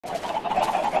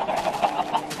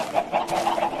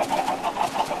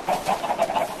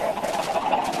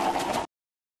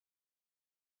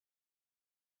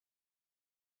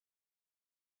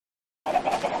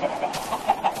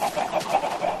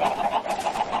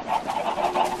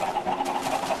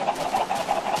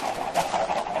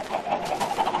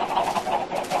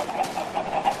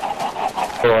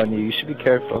pull on you. You should be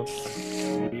careful.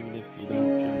 Even if you don't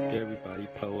drink, everybody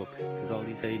pull up. Cause all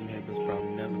these hating niggas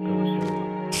probably never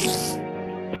gonna show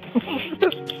up.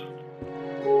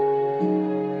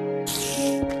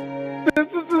 This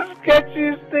is the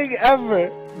sketchiest thing ever.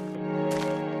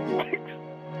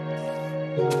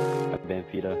 I've been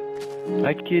Fita.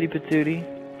 Hi, cutie patootie.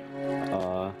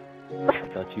 I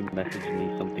thought you messaged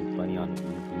me something funny on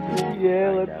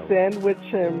Yeah, let's sandwich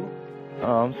him.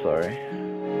 Oh, I'm sorry.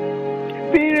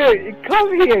 Peter,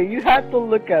 come here. You have to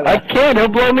look at I us. can't. He'll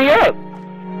blow me up.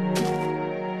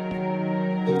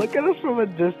 Look at us from a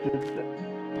distance.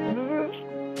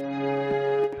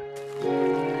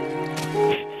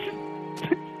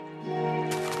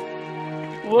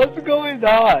 What's going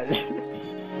on?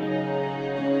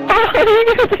 You're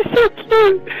gonna be so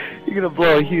cute. You're gonna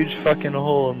blow a huge fucking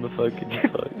hole in the fucking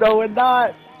fuck. No, we're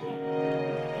not.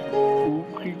 Ooh,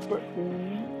 creeper.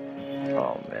 Ooh.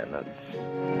 Oh man, that's.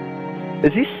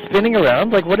 Is he spinning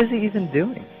around? Like, what is he even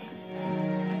doing?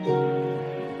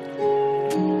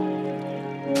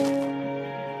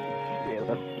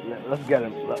 Yeah, let's get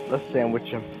him. Let's sandwich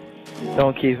him.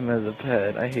 Don't keep him as a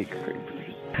pet. I hate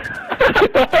creepers.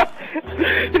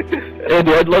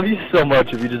 Andy, I'd love you so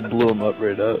much if you just blew him up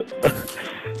right now.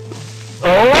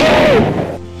 Oh!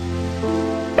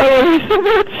 I love you so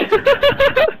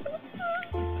much!